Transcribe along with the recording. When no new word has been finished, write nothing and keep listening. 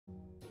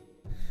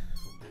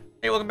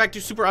Hey, welcome back to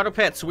Super Auto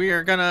Pets. We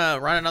are gonna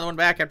run another one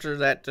back after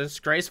that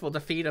disgraceful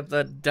defeat of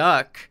the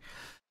duck.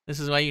 This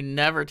is why you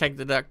never take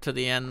the duck to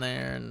the end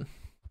there, and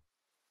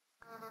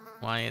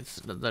why it's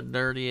the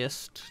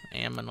dirtiest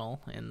aminal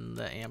in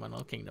the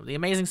Aminal Kingdom. The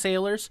Amazing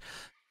Sailors.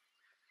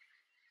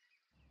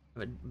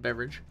 Have a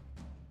beverage.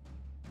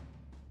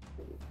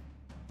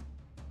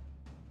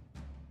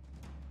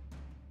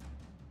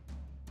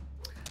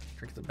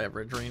 Drink the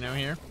beverage Reno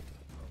here.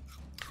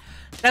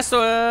 That's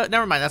the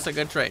never mind. That's a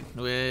good trade.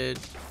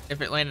 If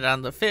it landed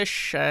on the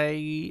fish,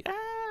 I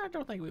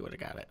don't think we would have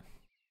got it.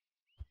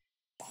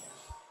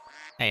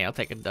 Hey, I'll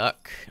take a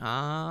duck.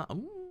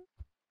 Ooh.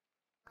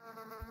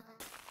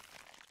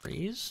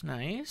 Freeze,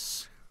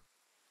 nice.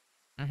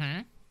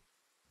 Yep.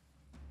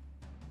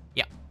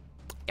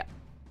 Yep.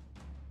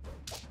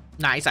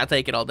 Nice. I'll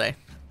take it all day.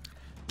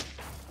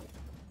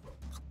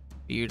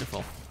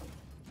 Beautiful.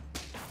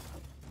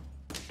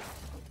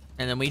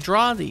 And then we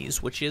draw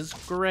these, which is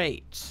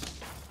great.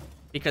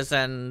 Because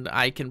then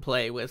I can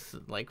play with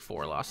like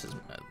 4 losses.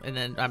 And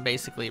then I'm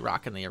basically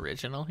rocking the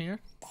original here.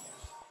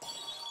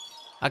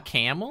 A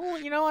camel?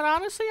 You know what?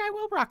 Honestly, I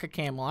will rock a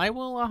camel. I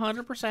will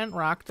 100%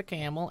 rock the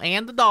camel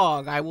and the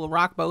dog. I will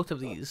rock both of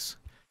these.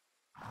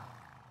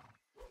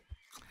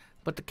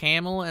 But the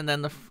camel and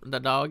then the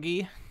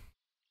doggy.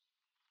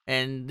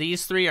 And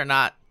these 3 are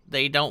not,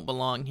 they don't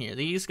belong here.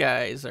 These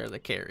guys are the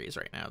carries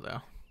right now,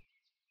 though.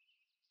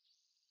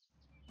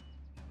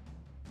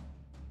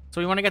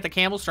 So we want to get the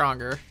camel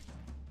stronger.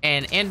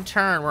 And in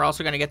turn, we're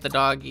also going to get the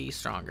doggy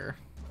stronger.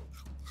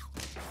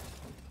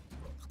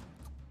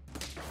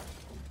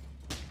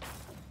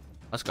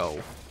 Let's go.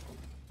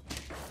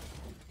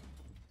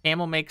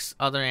 Camel makes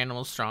other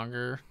animals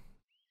stronger.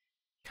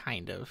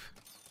 Kind of.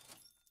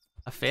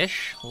 A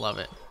fish? Love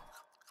it.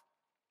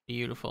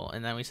 Beautiful.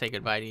 And then we say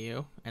goodbye to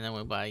you. And then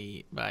we'll buy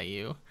you.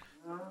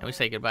 And we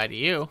say goodbye to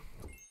you.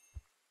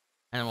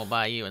 And then we'll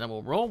buy you. And then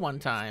we'll roll one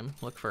time.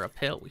 Look for a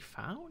pill. We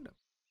found him.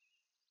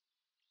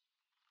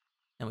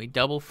 And we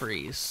double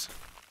freeze.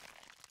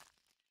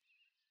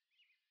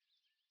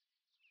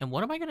 And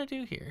what am I gonna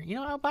do here? You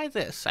know, I'll buy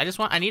this. I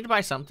need to buy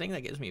something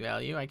that gives me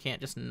value. I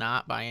can't just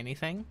not buy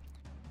anything.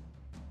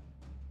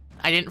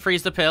 I didn't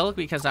freeze the pill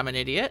because I'm an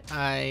idiot.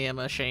 I am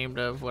ashamed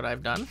of what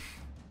I've done.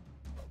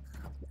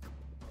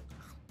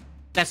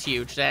 That's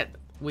huge. That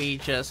we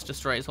just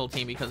destroyed his whole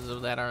team because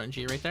of that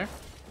RNG right there.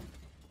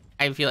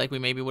 I feel like we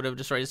maybe would have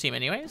destroyed his team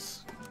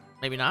anyways.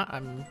 Maybe not.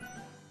 I'm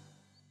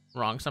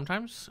wrong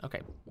sometimes.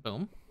 Okay,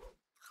 boom.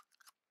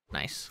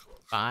 Nice.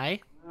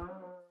 Buy.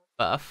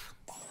 Buff.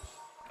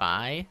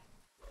 Buy.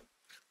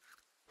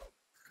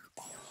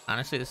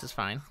 Honestly, this is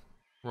fine.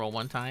 Roll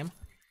one time.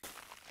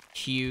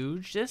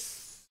 Huge.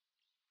 This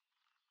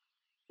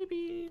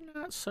maybe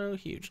not so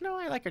huge. No,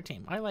 I like our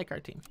team. I like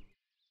our team.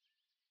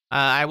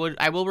 I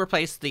will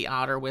replace the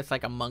otter with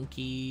like a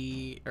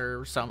monkey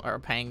or a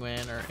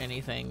penguin or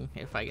anything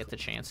if I get the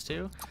chance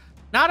to.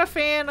 Not a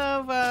fan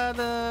of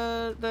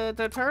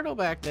the turtle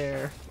back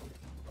there.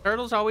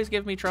 Turtles always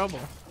give me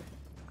trouble.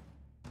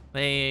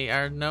 They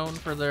are known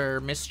for their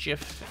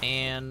mischief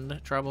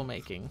and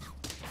troublemaking.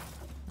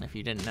 If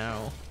you didn't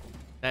know,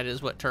 that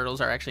is what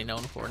turtles are actually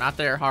known for. Not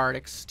their hard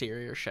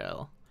exterior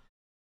shell.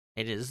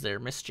 It is their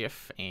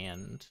mischief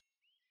and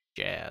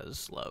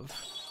jazz love.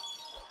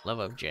 Love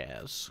of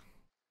jazz.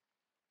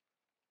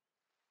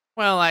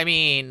 Well, I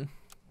mean...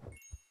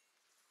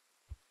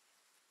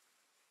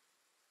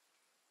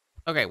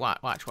 Okay,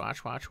 watch.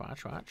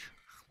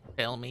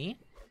 Sell me.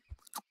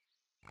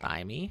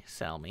 Buy me.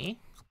 Sell me.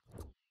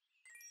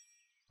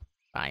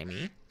 Buy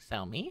me,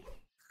 sell me,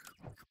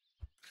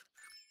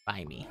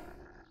 buy me.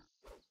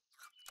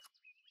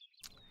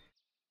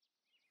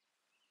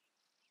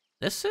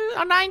 This is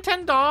a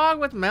 9-10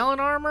 dog with melon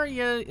armor.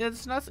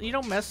 It's nothing. You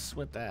don't mess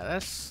with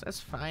that. That's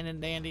fine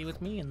and dandy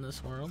with me in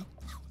this world.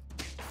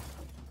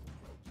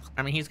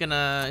 I mean, he's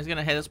gonna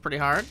hit us pretty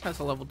hard. That's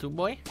a level 2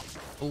 boy.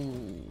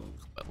 Ooh,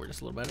 but we're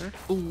just a little better.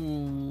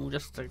 Ooh,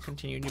 just to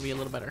continue to be a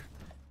little better.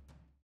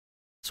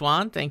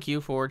 Swan, thank you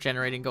for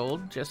generating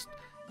gold.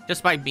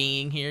 Just by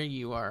being here,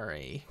 you are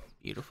a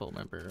beautiful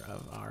member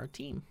of our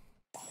team.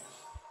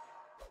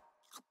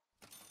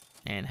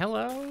 And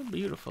hello,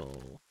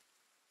 beautiful.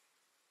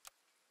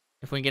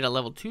 If we can get a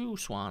level 2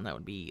 swan, that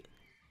would be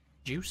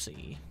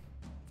juicy.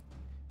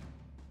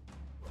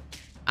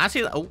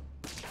 Honestly, oh,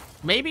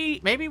 maybe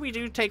we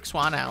do take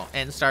swan out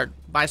and start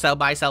buy sell,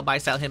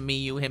 him, me,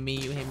 you, him, me,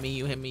 you, him, me,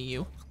 you, him, me,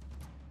 you.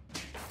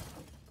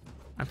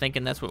 I'm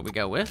thinking that's what we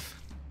go with.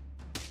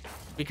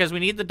 Because we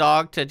need the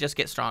dog to just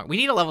get strong. We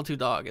need a level 2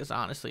 dog is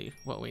honestly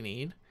what we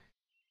need.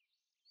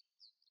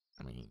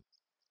 I mean,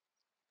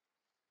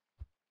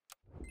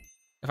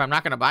 if I'm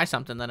not going to buy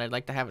something, then I'd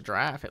like to have a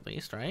giraffe at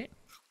least, right?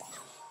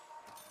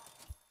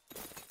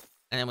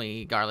 And then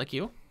we garlic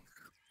you.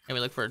 And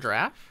we look for a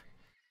giraffe.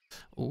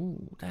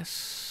 Ooh,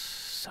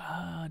 that's...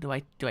 do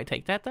I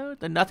take that, though?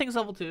 The nothing's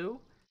level 2.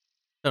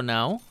 So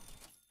no.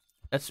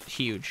 That's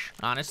huge.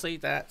 Honestly,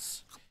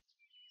 that's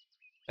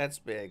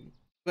big.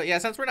 But yeah,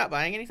 since we're not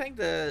buying anything,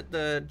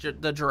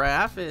 the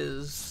giraffe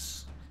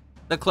is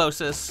the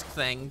closest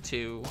thing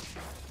to...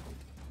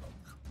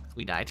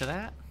 We die to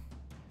that.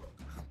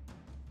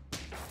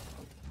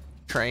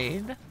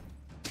 Trade.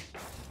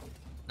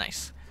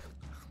 Nice.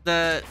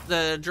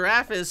 The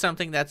giraffe is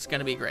something that's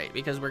gonna be great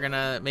because we're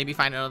gonna maybe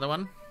find another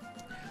one.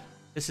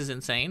 This is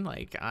insane.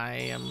 Like, I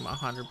am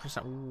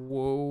 100%.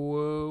 Whoa,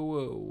 whoa,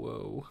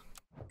 whoa, whoa.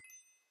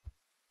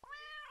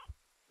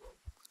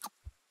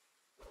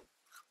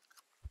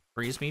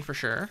 Freeze me for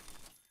sure.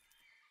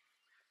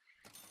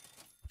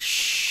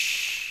 Shh.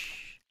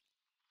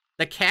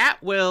 The cat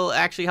will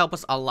actually help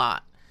us a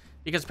lot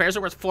because pairs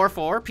are worth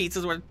 4-4,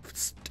 pizza's worth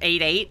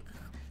 8-8,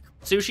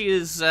 sushi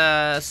is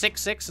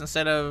 6-6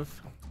 instead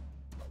of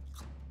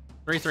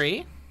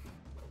 3-3.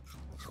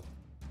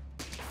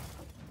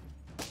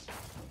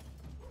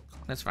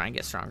 That's fine.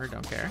 Get stronger.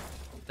 Don't care.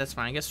 That's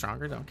fine. Get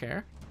stronger. Don't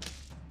care.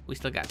 We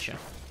still got you.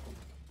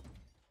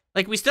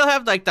 Like, we still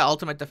have like the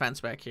ultimate defense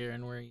back here,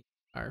 and we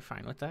are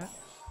fine with that.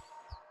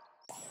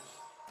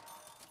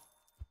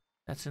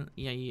 That's an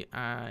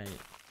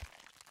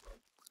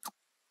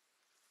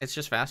it's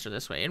just faster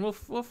this way, and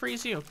we'll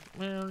freeze you.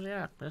 Well,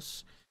 yeah.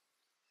 This.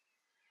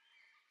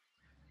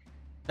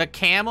 The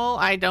camel.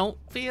 I don't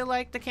feel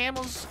like the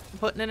camel's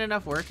putting in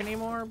enough work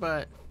anymore,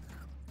 but.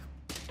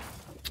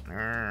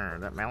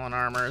 That melon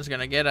armor is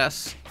gonna get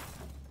us.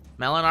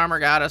 Melon armor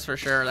got us for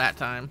sure that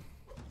time.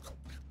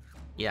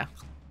 Yeah.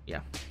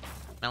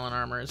 Melon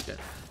armor is good.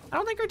 I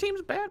don't think our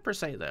team's bad per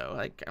se though.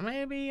 Like,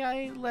 maybe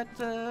I let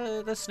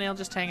the snail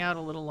just hang out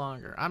a little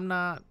longer. I'm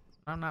not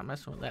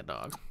messing with that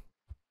dog.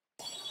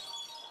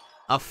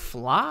 A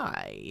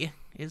fly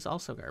is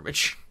also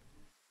garbage.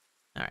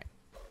 All right.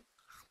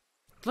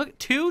 Look,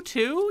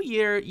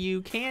 2-2.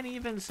 You can't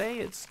even say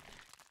it's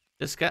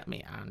disgust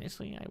me.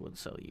 Honestly, I would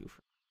sell you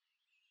for.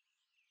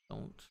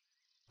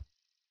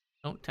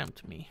 Don't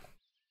tempt me.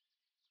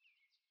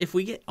 If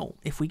we get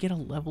a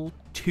level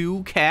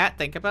 2 cat,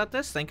 think about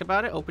this. Think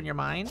about it. Open your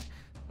mind.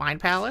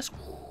 Mind Palace.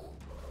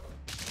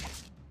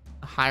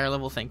 A higher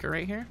level thinker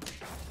right here.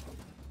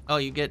 Oh,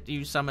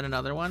 you summon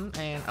another one,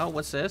 and oh,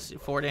 what's this?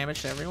 4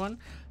 damage to everyone.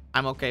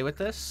 I'm okay with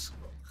this.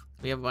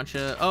 We have a bunch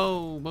of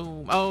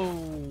boom,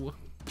 oh.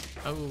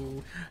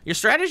 Your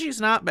strategy is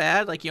not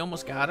bad. Like, you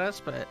almost got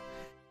us, but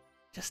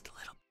just a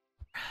little.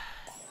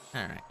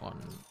 All right,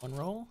 one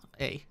roll.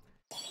 A.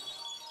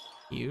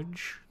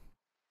 Huge.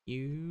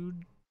 Do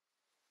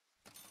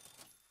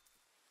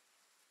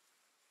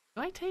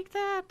I take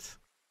that?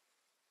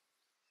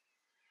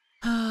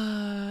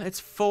 It's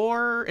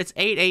 4. It's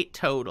 8-8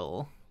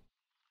 total.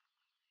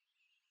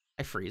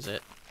 I freeze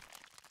it.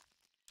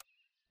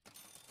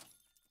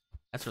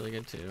 That's really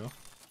good too.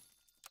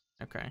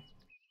 Okay.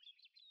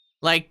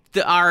 Like,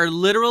 our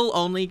literal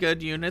only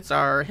good units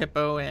are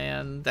Hippo,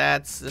 and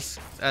that's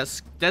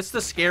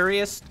the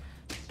scariest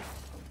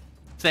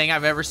thing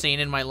I've ever seen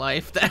in my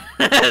life. The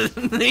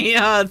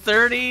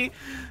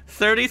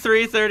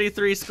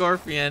 33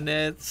 Scorpion.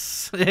 It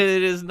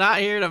is not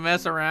here to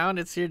mess around.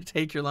 It's here to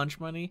take your lunch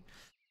money.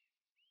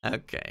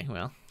 Okay,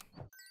 well.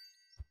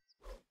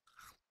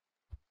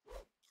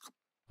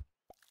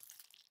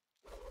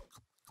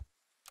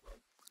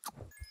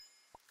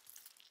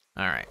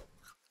 All right.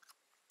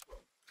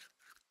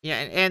 Yeah,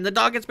 and the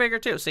dog gets bigger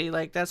too. See,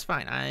 like, that's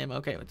fine. I am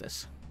okay with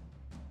this.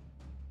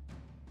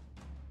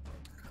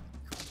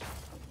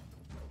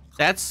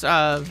 That's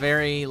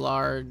very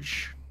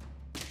large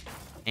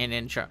and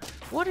in charge.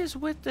 What is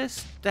with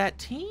that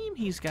team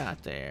he's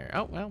got there?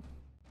 Oh, well,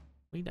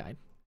 we died.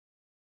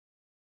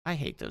 I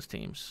hate those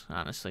teams.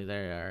 Honestly,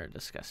 they are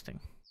disgusting.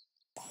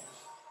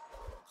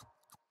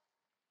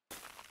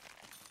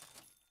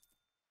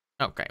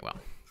 Okay, well.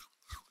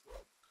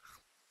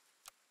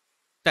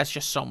 That's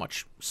just so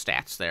much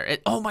stats there.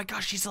 Oh my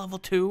gosh, she's level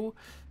 2.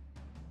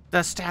 The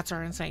stats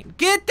are insane.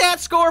 Get that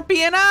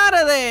Scorpion out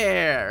of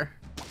there!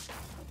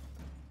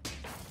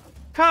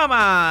 Come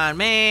on,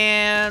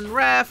 man.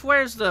 Ref,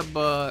 where's the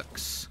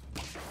books?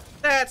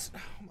 That's...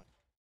 Oh my,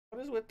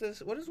 what is with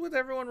this? What is with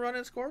everyone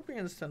running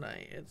Scorpions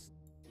tonight?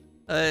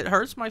 It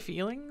hurts my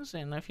feelings,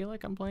 and I feel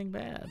like I'm playing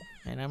bad.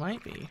 And I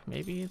might be.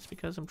 Maybe it's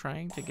because I'm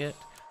trying to get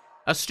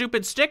a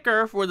stupid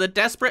sticker for the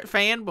desperate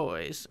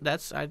fanboys.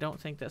 I don't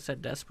think that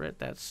said desperate.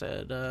 That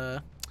said,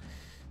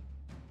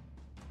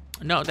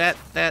 no,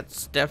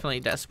 that's definitely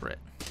desperate.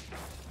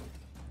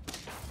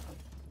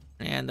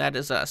 And that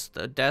is us,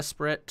 the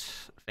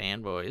desperate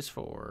fanboys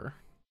for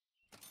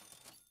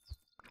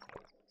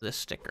the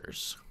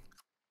stickers.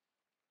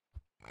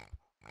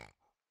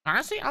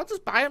 Honestly, I'll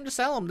just buy them to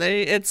sell them.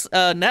 It's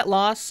a net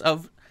loss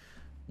of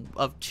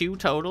 2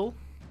 total.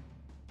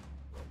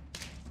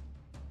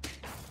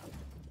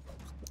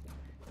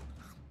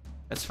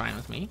 That's fine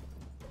with me.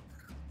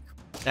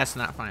 That's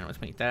not fine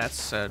with me.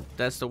 That's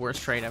the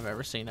worst trade I've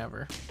ever seen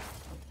ever.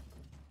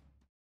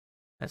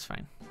 That's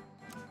fine.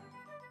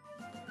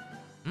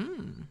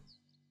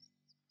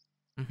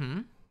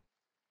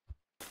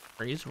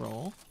 Freeze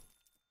roll.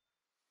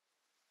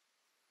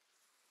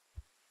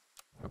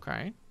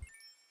 Okay.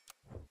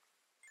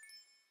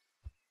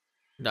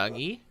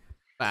 Dougie.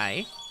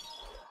 Buy.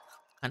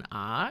 An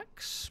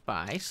ox.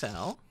 Buy.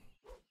 Sell.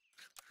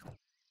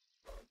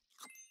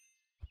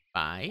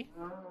 Bye.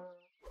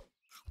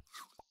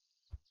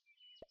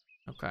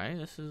 Okay,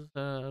 this is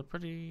a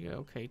pretty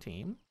okay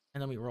team.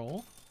 And then we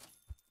roll.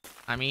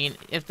 I mean,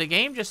 if the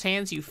game just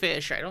hands you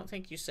fish, I don't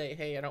think you say,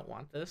 hey, I don't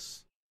want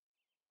this.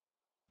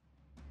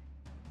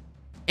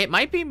 It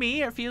might be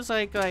me. It feels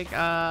like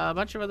a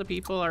bunch of other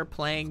people are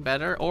playing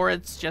better, or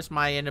it's just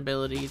my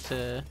inability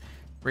to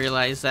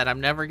realize that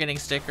I'm never getting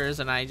stickers,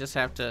 and I just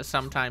have to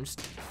sometimes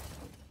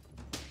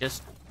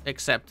just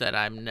accept that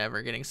I'm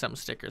never getting some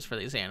stickers for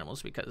these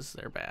animals because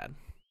they're bad.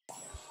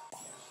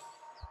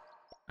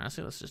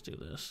 Honestly, let's just do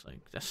this. Like,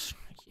 that's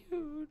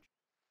huge.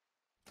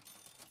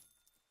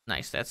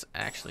 Nice. That's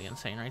actually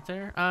insane right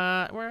there.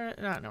 We're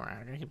not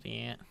gonna keep the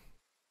ant.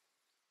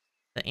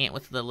 The ant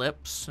with the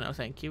lips. No,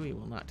 thank you. We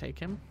will not take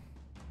him.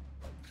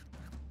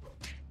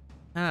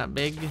 Ah,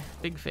 big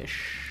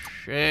fish.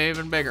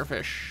 Even bigger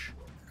fish.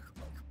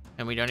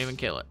 And we don't even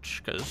kill it,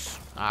 because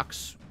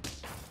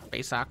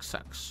base ox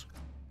sucks.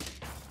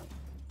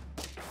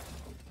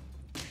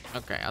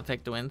 Okay, I'll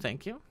take the win,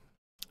 thank you.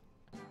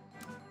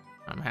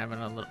 I'm having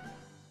a little...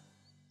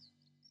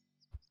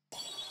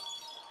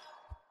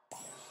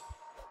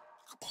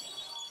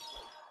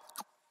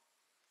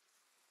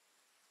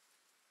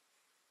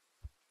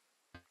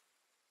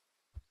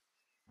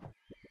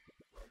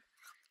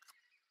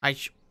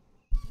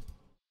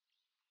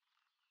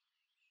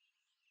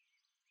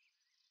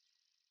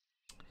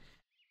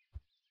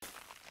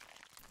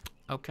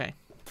 Okay.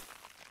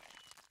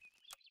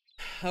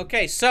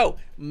 Okay, so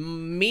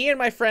me and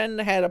my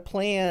friend had a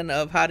plan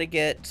of how to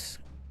get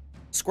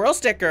squirrel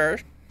sticker.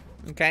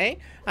 Okay,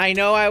 I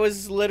know I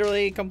was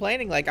literally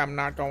complaining like I'm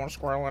not going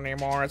squirrel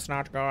anymore. It's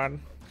not good.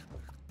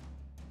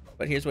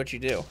 But here's what you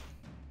do.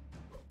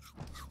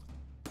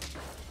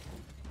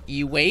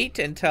 You wait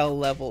until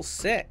level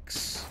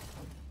 6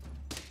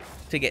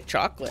 to get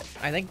chocolate.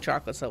 I think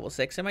chocolate's level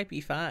 6. It might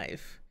be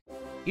 5.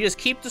 You just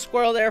keep the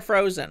squirrel there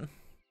frozen.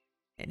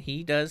 And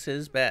he does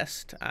his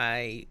best.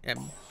 I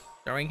am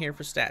throwing here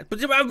for stats. But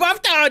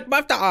buff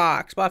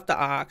the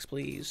ox,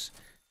 please.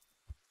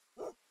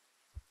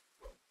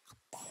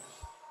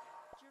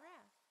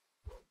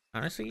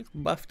 Honestly,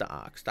 buff the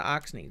ox. The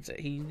ox needs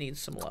it. He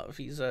needs some love.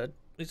 He's a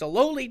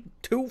lowly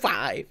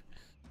 2-5.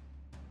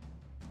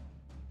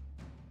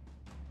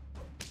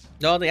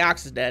 No, the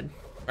ox is dead.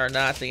 Or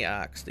not the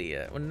ox.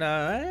 The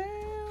no.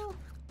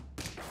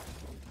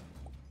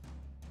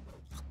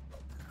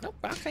 Nope,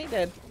 ox ain't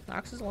dead.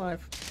 Ox is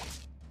alive.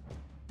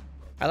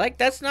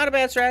 That's not a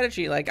bad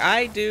strategy. Like,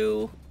 I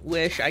do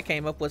wish I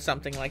came up with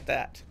something like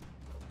that.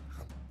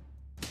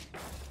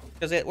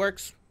 Because it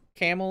works.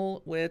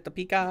 Camel with the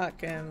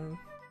peacock and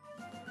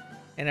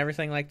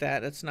everything like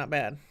that. It's not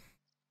bad.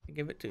 I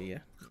give it to you,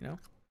 you know?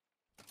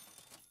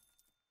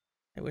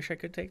 I wish I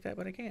could take that,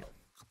 but I can't.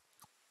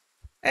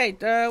 Hey,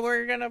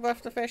 we're gonna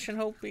buff the fish and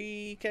hope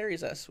he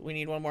carries us. We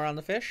need one more on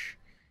the fish.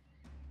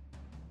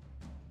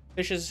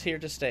 Fish is here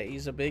to stay.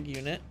 He's a big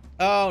unit.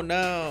 Oh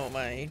no,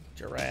 my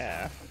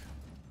giraffe.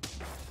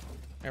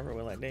 Never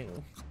will I do.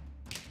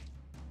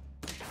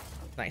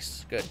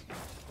 Nice, good.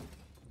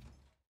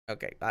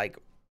 Okay,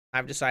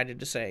 I've decided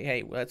to say,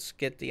 hey, let's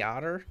get the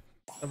otter.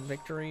 Some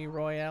victory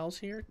royales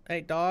here.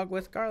 Hey, dog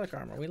with garlic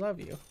armor, we love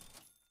you.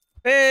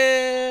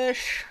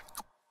 Fish!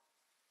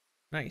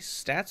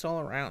 Nice, stats all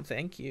around,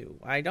 thank you.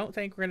 I don't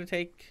think we're gonna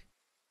take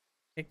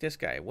this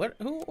guy. What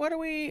are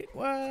we,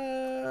 what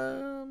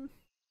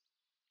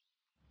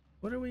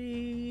are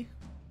we?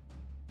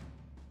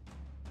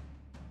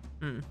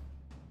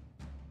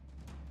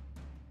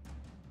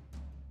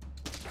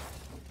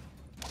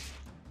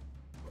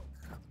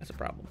 That's a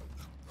problem.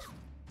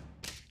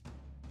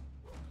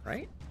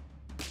 Right?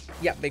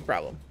 Yeah, big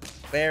problem.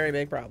 Very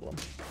big problem.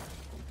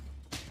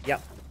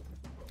 Yep.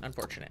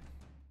 Unfortunate.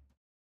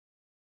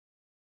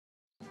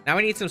 Now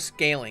we need some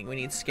scaling. We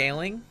need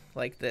scaling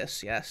like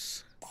this,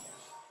 yes.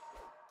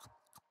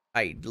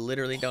 I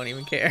literally don't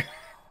even care.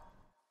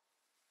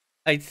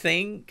 I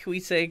think we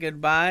say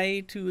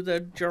goodbye to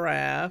the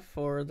giraffe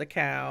or the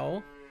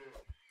cow.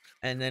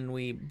 And then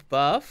we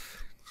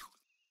buff.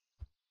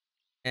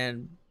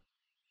 And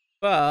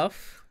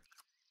buff.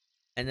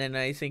 And then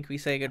I think we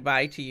say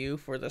goodbye to you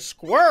for the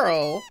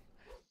squirrel,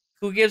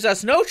 who gives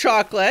us no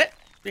chocolate,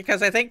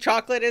 because I think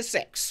chocolate is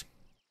 6.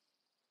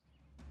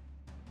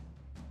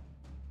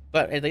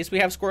 But at least we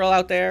have squirrel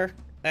out there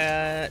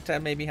to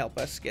maybe help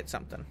us get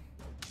something.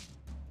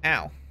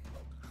 Ow.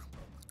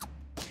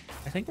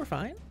 I think we're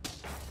fine.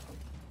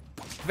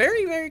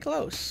 Very, very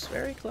close.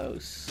 Very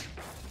close.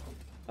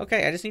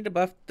 Okay, I just need to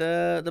buff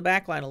the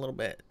backline a little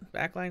bit.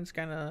 Backline's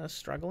kind of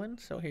struggling,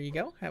 so here you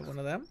go. Have one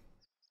of them.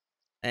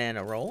 And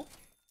a roll.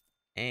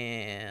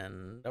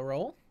 And a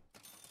roll.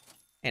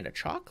 And a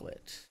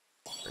chocolate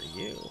for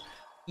you.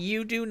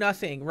 You do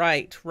nothing.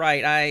 Right.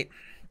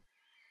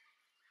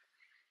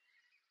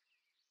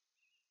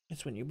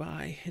 It's when you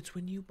buy. It's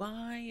when you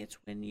buy. It's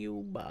when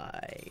you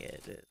buy.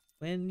 It's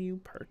when you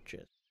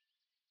purchase.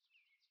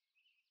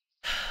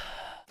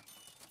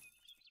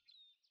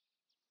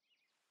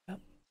 Yep.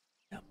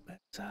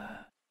 That's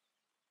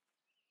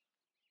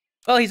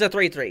well, he's a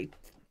 3-3.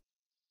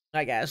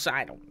 I guess.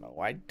 I don't know.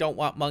 I don't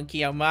want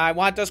monkey on my... I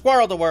want the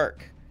squirrel to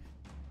work.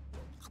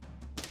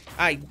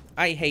 I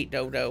hate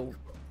Dodo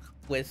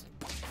with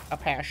a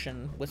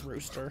passion with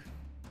Rooster.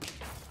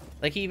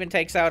 Like, he even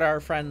takes out our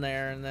friend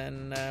there, and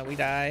then we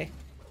die.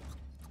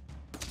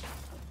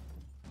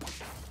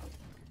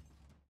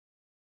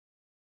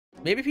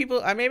 Maybe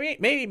people...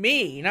 maybe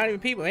me, not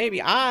even people.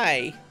 Maybe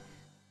I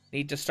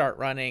need to start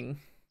running.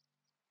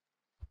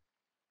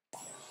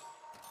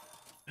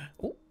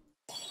 Ooh.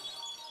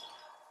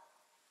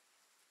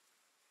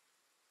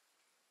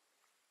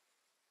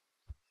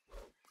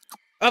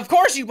 Of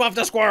course you buffed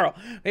the squirrel!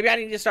 Maybe I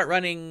need to start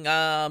running,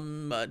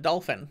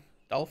 Dolphin.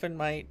 Dolphin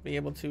might be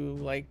able to,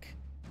 like...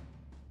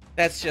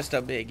 That's just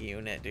a big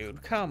unit,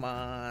 dude. Come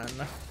on.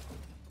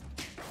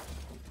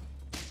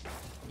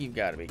 You've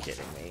got to be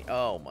kidding me.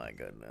 Oh my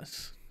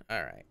goodness.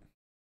 Alright.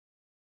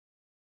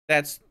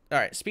 That's...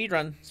 Alright, speed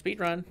run. Speed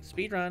run.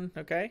 Speed run,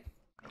 okay?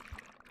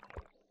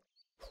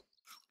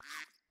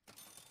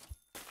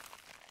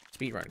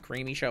 Speed run.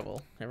 Creamy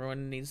shovel.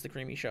 Everyone needs the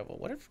creamy shovel.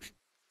 What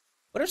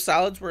if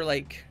solids were,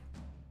 like...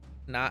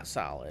 not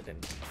solid,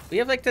 and we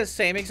have like the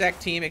same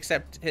exact team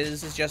except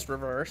his is just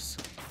reverse.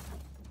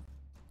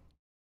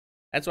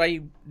 That's why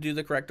you do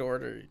the correct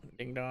order,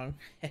 ding dong.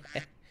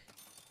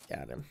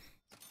 Got him.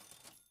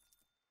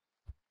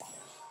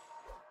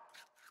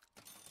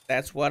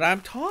 That's what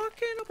I'm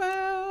talking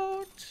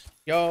about.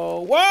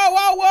 Yo, whoa,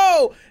 whoa,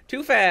 whoa!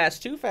 Too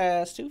fast, too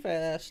fast, too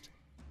fast.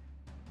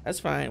 That's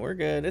fine, we're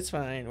good, it's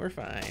fine, we're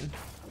fine.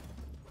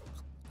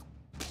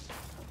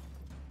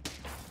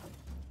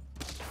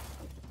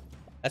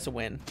 That's a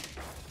win.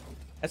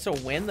 That's a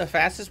win. The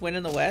fastest win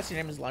in the West.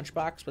 Your name is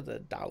Lunchbox with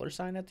a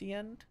 $sign at the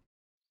end.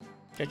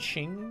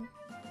 Cha-ching.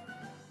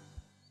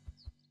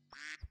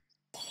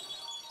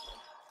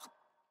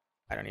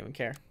 I don't even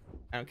care.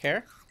 I don't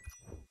care.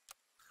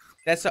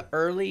 That's an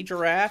early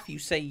giraffe. You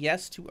say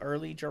yes to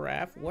early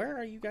giraffe. Where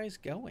are you guys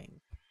going?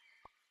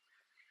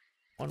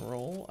 One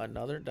roll,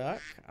 another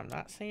duck. I'm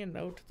not saying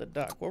no to the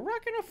duck. We're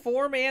rocking a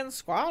 4-man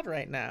squad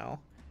right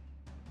now.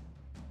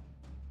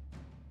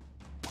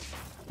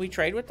 We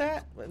trade with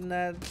that, and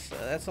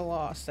that's a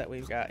loss that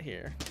we've got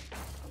here.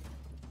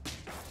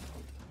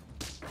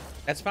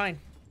 That's fine,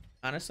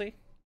 honestly.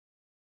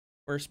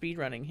 We're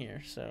speedrunning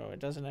here, so it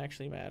doesn't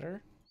actually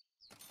matter.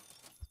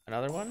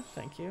 Another one,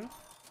 thank you.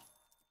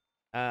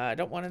 I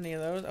don't want any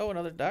of those. Oh,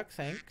 another duck,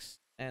 thanks.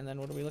 And then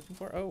what are we looking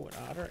for? Oh, an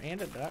otter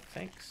and a duck,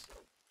 thanks.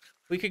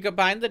 We could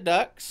combine the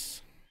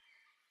ducks.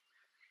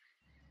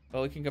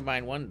 Well, we can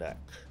combine one duck.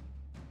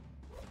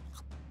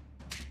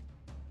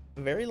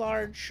 Very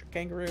large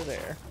kangaroo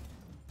there,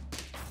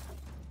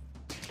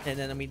 and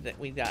then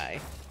we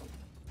die.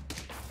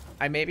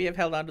 I maybe have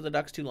held on to the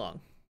ducks too long.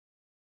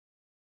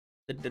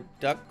 The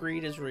duck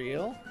greed is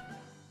real.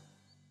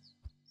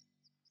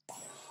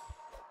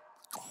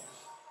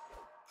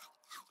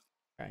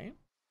 Right.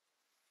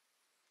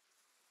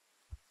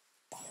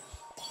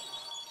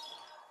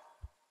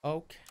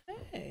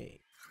 Okay.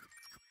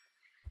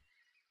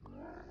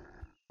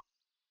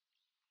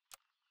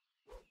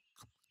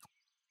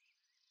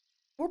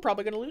 We're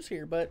probably gonna lose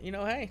here, but you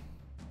know, hey.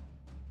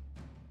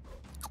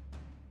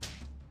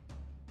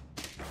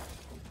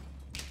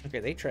 Okay,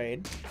 they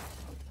trade.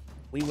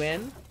 We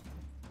win.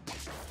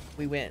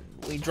 We win.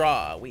 We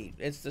draw.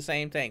 It's the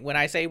same thing. When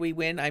I say we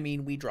win, I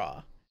mean we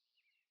draw.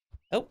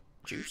 Oh,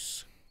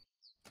 juice.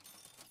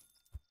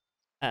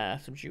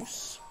 Some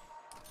juice.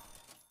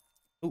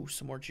 Ooh,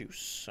 some more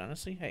juice.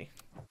 Honestly, hey.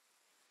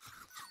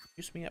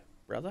 Juice me up,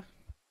 brother.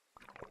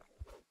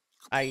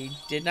 I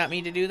did not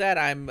mean to do that.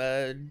 I'm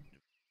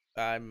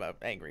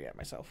angry at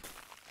myself.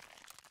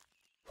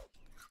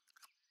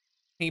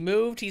 He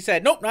moved. He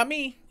said, "Nope, not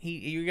me."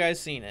 You guys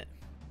seen it?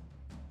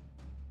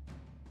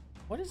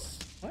 What?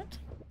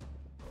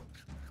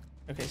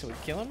 Okay, so we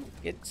kill him.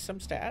 Get some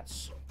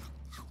stats.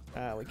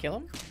 We kill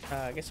him.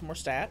 Get some more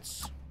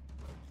stats.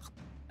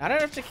 Not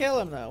enough to kill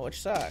him though,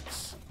 which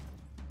sucks.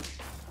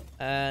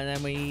 And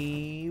then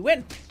we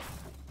win.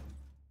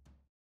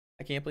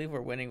 I can't believe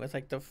we're winning with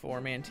like the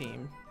 4-man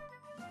team.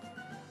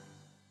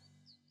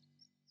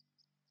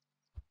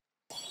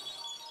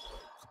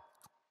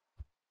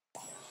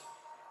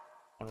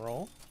 One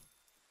roll.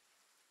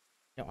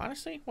 No,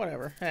 honestly,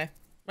 whatever.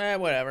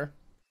 Whatever.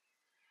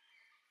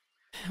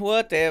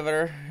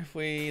 Whatever. If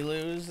we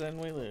lose, then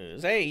we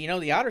lose. Hey, you know,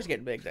 the otter's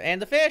getting big.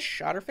 And the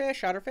fish. Otter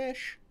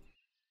fish.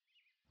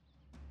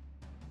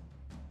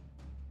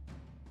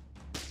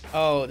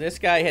 Oh, this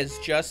guy has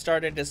just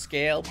started to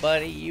scale.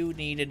 Buddy, you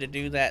needed to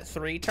do that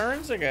 3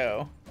 turns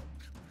ago.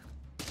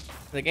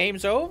 The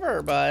game's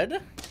over,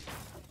 bud.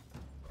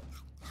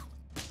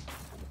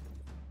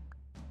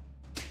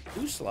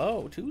 Too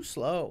slow. Too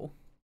slow.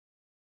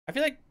 I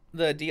feel like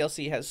the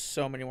DLC has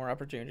so many more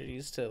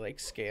opportunities to, like,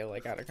 scale,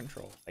 like, out of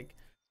control. Like,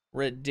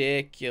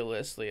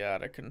 ridiculously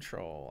out of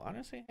control.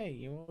 Honestly, hey,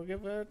 you will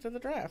give it to the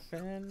draft,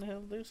 and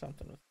he'll do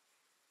something with it.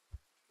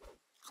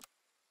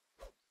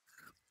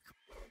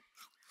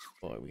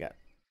 Boy, we got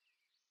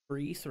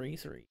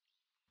 3-3-3.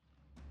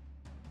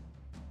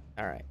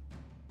 All right.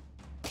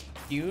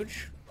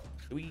 Huge.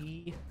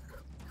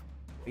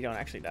 We don't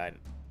actually die.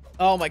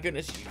 Oh my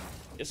goodness, you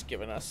just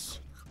given us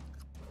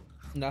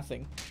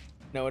nothing.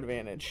 No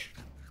advantage.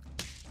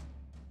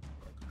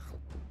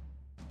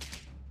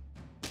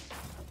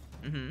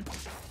 Mm-hmm.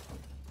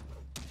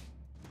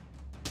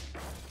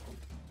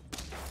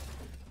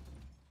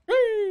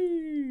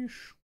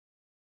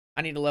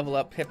 I need to level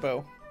up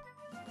Hippo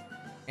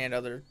and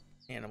other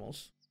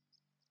animals.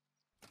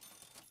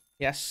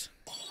 Yes.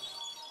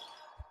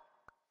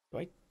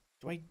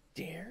 Do I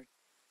dare?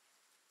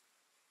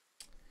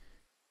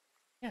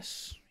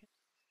 Yes.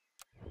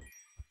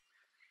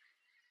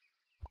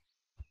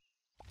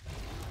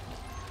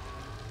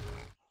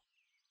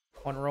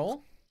 One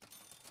roll.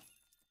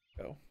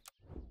 Go.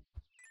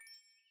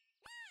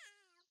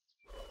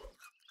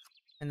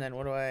 And then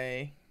what do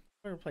I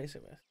replace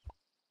it with?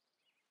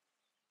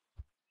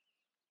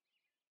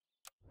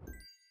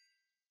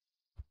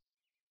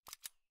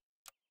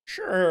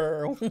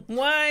 Sure.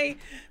 Why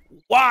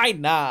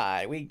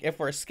not? If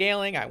we're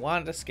scaling, I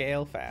wanted to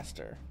scale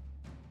faster.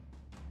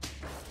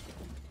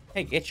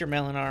 Hey, get your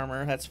melon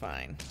armor. That's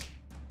fine.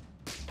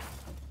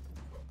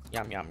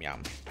 Yum, yum,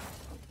 yum.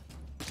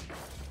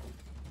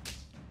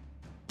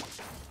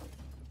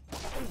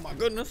 Oh my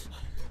goodness.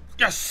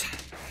 Yes.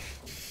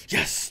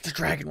 Yes, the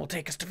dragon will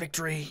take us to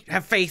victory.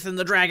 Have faith in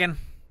the dragon.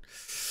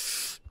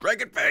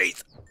 Dragon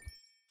faith.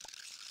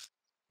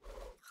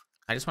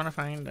 I just want to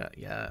find,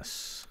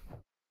 yes.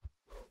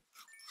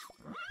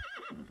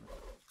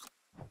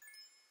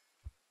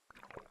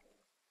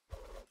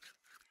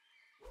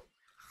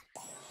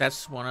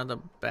 That's one of the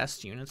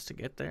best units to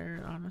get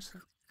there,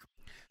 honestly.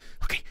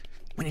 Okay,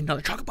 we need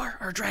another chocolate bar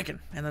or a dragon.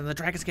 And then the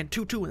dragon's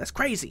getting 2-2, and that's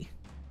crazy.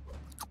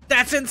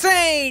 That's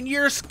insane!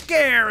 You're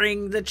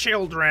scaring the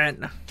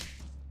children.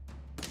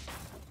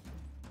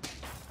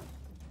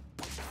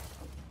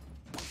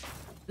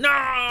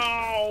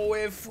 No!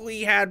 If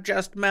we had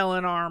just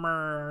melon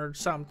armor or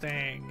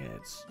something,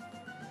 it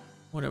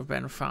would have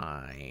been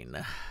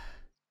fine.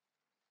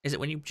 Is it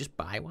when you just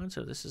buy one?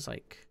 So this is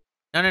like...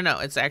 No.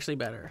 It's actually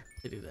better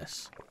to do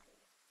this.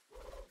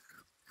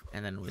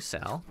 And then we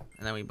sell.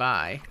 And then we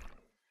buy.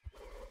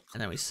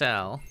 And then we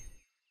sell.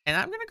 And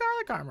I'm gonna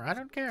garlic armor. I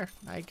don't care.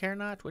 I care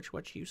not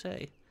what you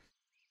say.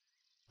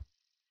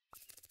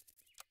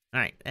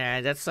 Alright.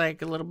 That's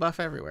like a little buff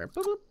everywhere.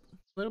 Boop, boop.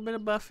 Little bit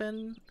of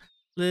buffing.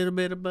 Little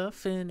bit of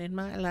buffing in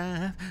my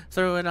life.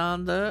 Throw it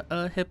on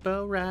the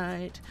hippo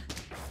right.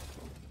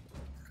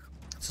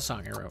 It's a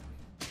song I wrote.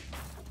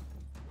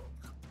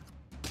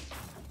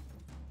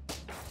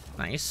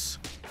 Nice.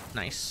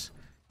 Nice.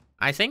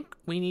 I think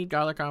we need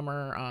garlic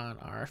armor on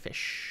our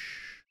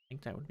fish. I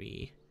think that would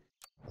be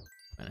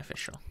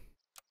beneficial.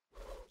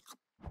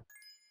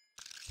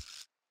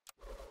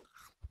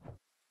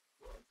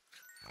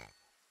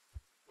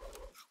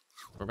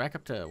 We're back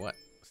up to what?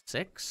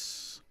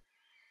 6?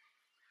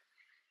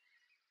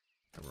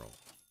 A roll.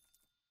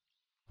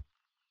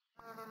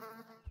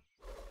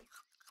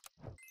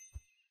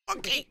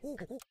 Okay.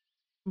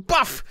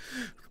 Buff.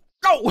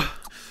 Go.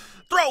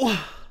 Throw.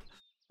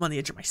 I'm on the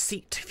edge of my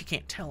seat. If you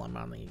can't tell, I'm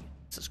on the.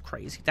 This is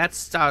crazy.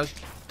 That's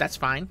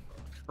fine.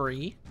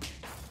 Free.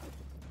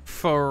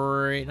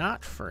 Free.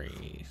 Not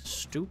free.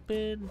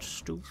 Stupid.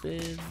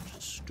 Stupid.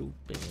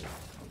 Stupid.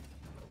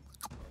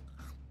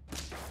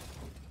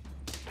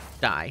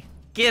 Die.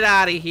 Get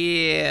out of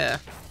here.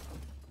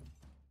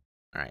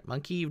 All right,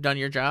 monkey, you've done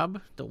your job.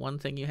 The one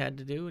thing you had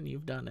to do, and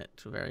you've done it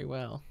very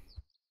well.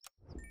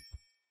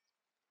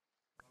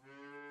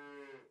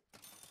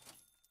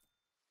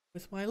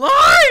 With my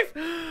life!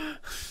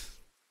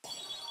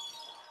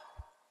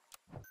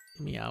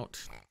 Get me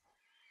out.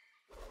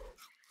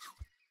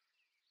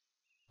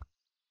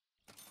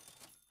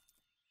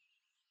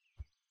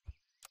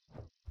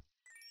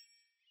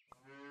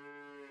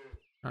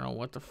 I don't know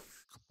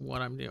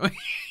what I'm doing.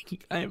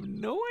 I have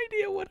no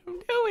idea what I'm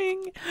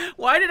doing.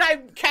 Why did I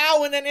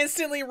cow and then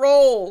instantly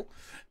roll?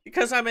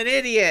 Because I'm an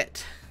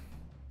idiot.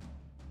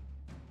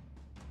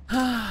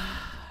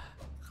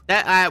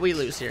 That we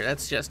lose here.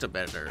 That's just a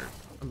bigger,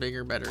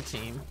 better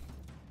team.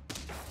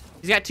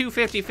 He's got 2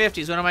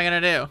 50-50s. What am I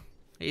gonna do?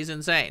 He's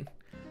insane.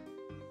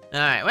 All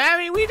right. Well, I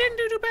mean, we didn't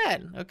do too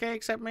bad. Okay,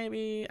 except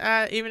maybe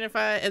even if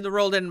the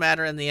roll didn't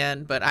matter in the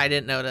end, but I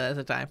didn't know that at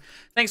the time.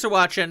 Thanks for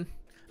watching.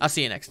 I'll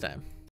see you next time.